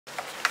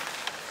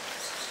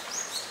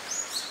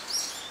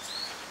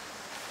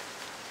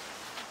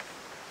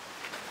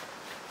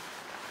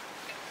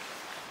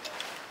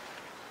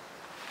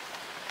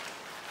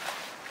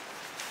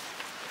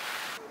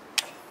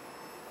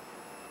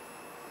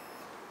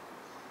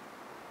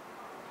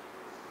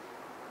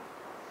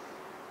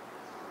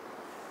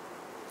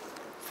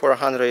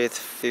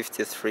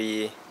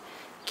453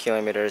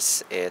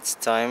 kilometers. It's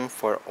time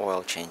for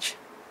oil change.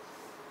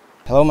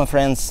 Hello my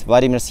friends,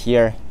 Vladimir's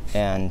here,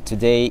 and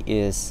today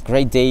is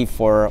great day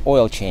for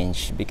oil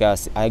change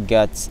because I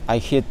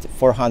hit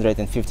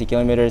 450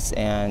 kilometers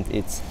and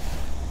it's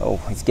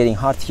getting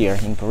hot here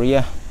in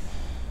Korea,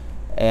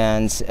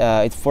 and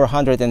at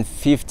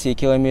 450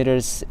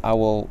 kilometers I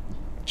will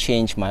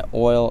change my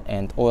oil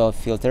and oil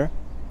filter,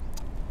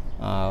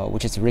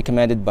 which is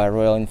recommended by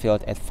Royal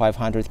Enfield at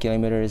 500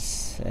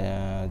 kilometers,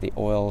 the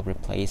oil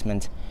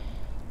replacement.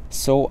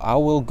 So I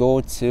will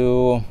go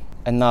to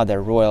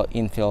another Royal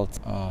Enfield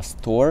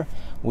store,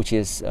 which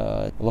is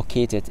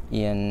located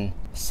in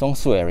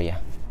Seongsu area.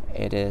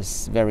 It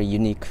is very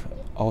unique,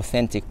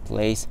 authentic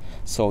place.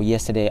 So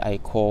yesterday I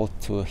called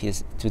to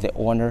the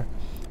owner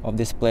of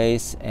this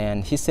place,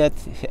 and he said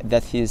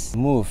that he's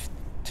moved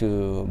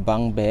to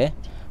Bangbae,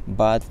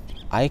 but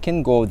I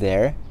can go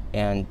there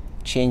and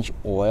change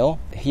oil.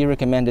 He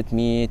recommended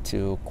me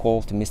to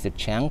call to Mr.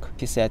 Chang.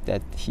 He said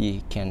that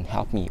he can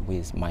help me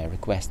with my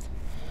request.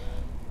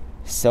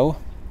 So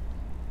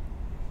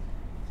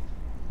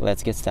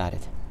let's get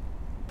started.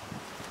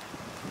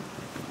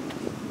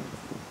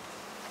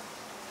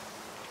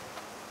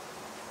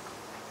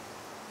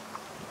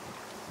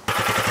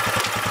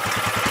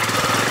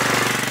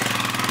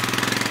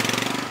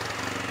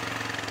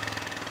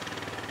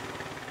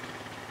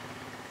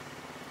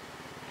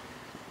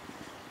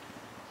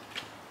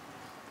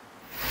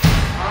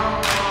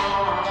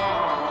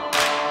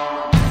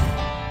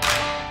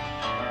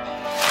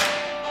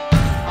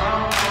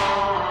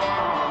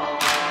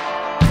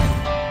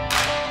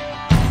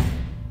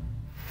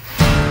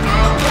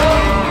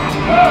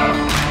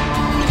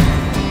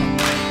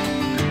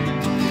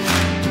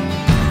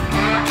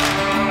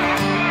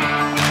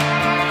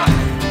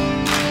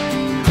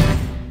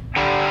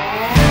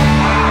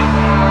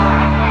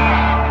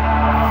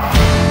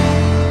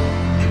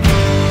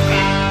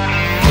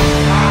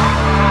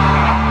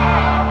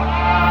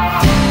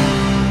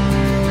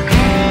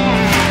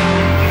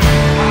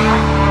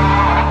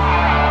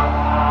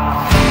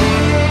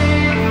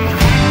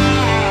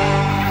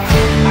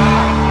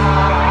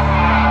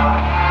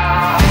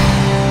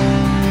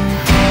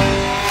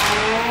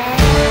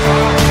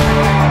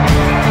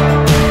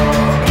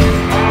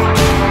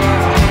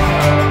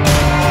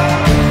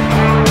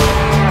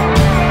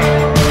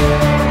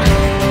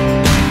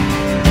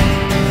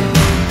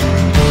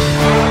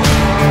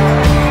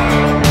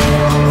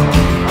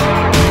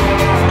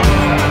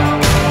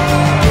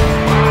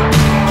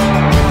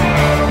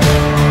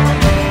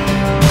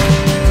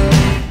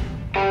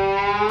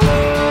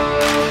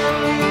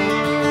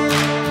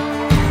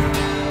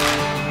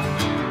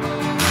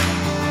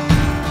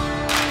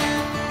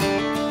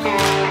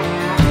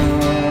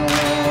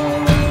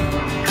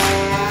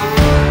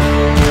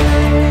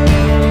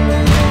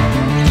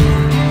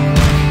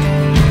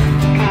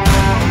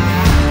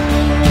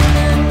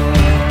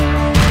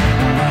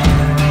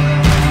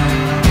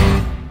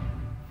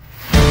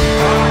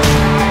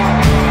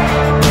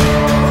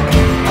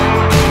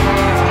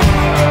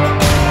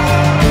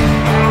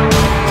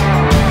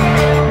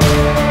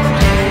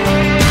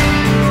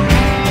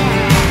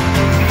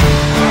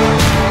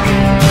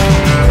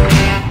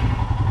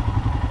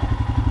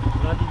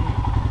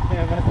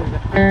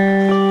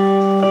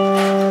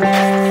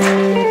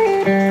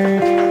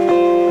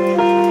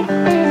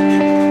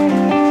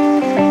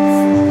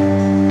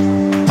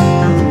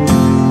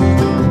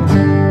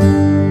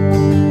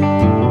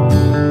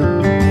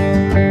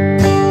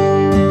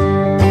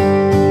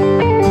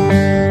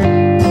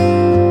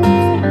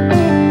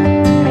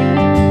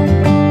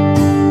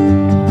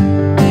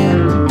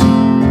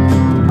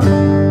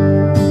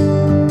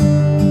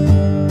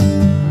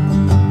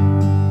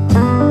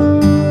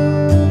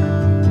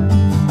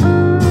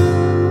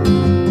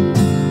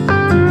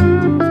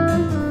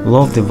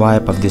 Love the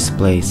vibe of this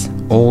place,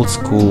 old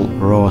school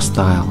raw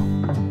style.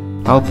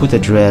 I'll put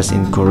address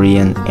in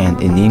Korean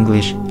and in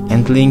English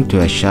and link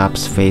to a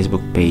shop's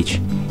Facebook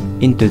page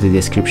into the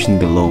description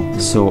below.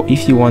 So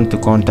if you want to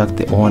contact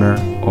the owner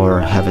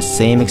or have a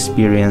same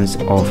experience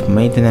of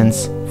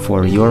maintenance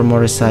for your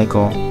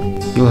motorcycle,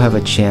 you'll have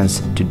a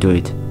chance to do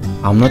it.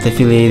 I'm not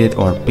affiliated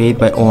or paid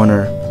by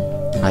owner.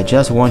 I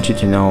just want you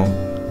to know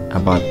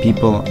about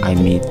people I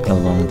meet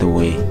along the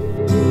way.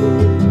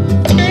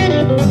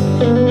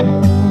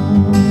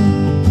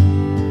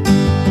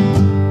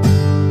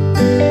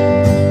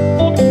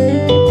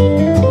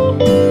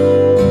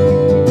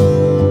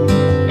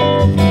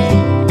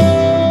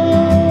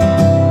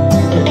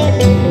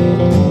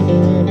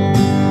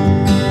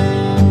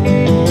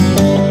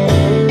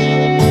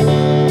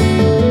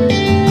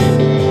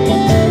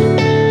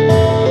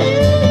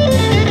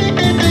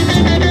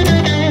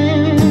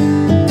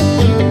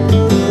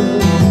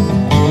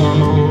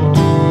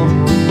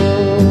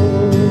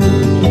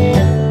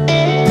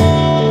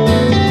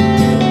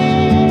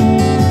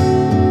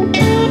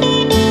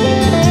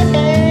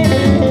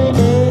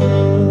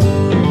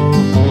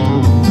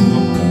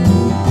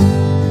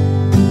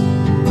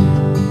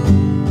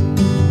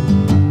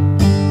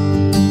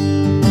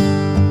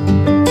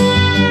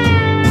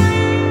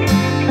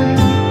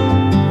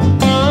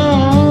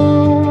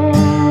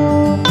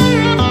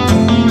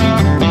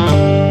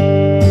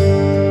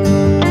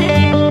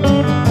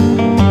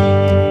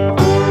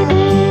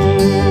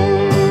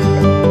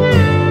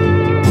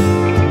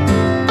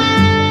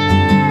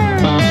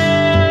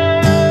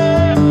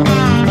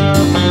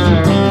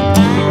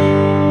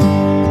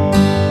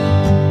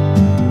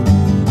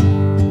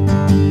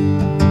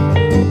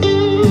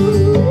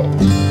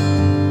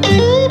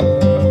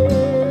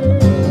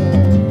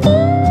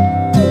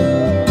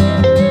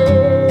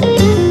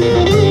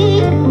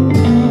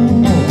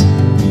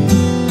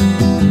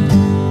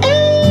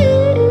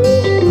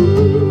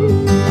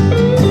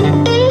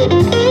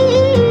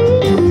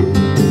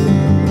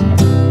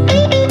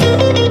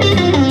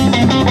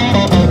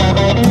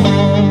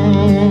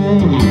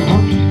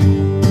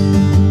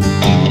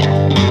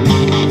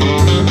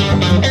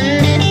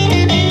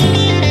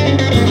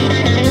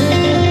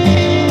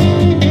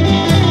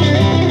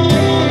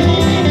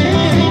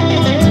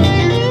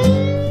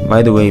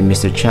 By the way,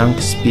 Mr. Chang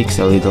speaks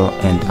a little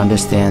and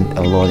understands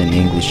a lot in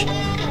English,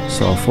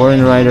 so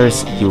foreign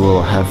riders, you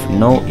will have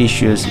no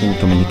issues in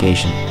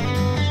communication.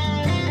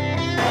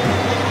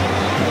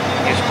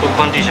 It's good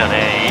condition.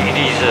 It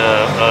is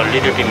a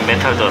little bit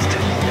metal dust.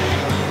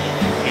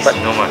 It's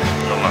normal.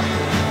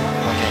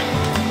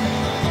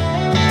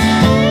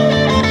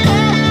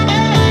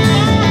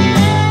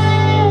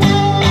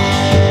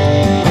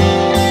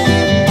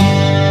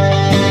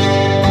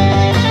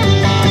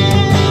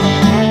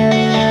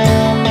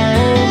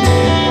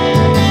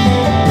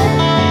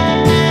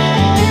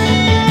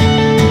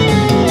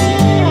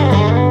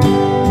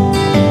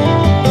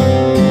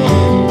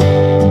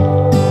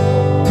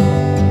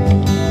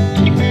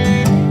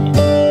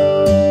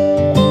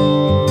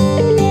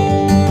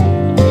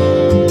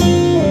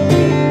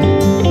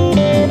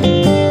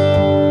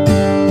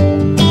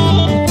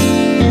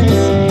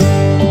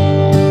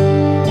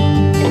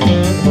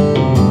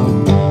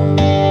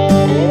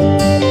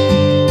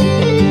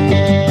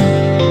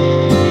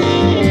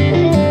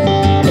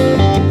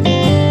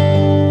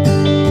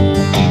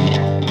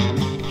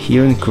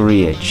 Here in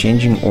Korea,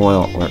 changing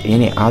oil or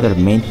any other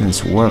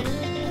maintenance work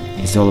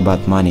is all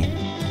about money.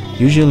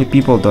 Usually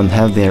people don't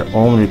have their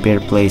own repair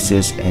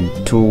places and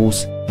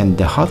tools, and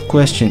the hot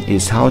question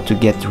is how to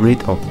get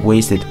rid of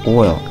wasted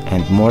oil,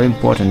 and more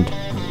important,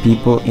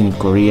 people in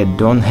Korea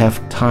don't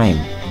have time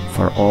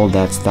for all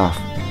that stuff,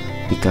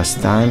 because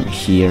time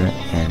here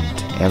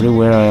and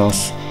everywhere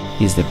else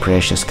is the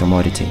precious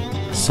commodity.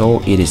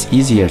 So it is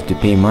easier to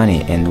pay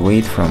money and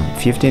wait from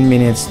 15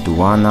 minutes to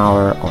 1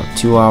 hour or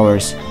 2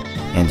 hours,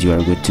 and you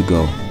are good to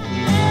go.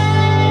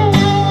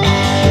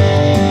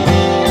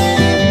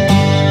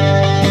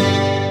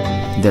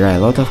 There are a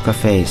lot of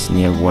cafes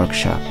near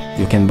workshop.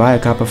 You can buy a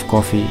cup of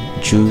coffee,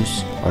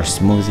 juice or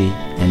smoothie,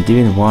 and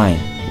even wine,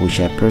 which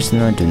I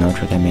personally do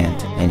not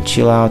recommend, and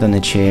chill out on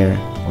a chair,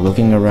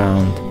 looking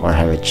around, or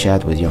have a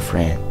chat with your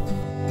friend.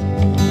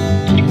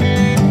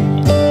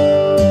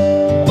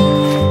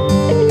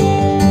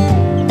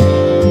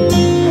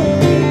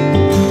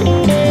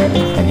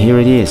 Here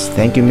it is.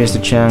 Thank you,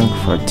 Mr. Chang,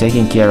 for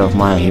taking care of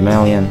my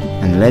Himalayan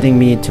and letting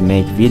me to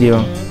make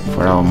video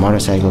for our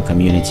motorcycle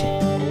community.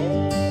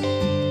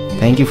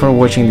 Thank you for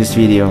watching this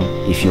video.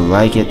 If you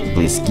like it,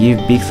 please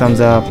give big thumbs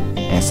up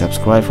and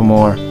subscribe for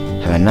more.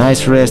 Have a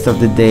nice rest of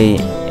the day,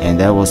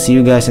 and I will see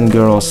you guys and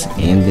girls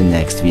in the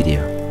next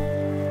video.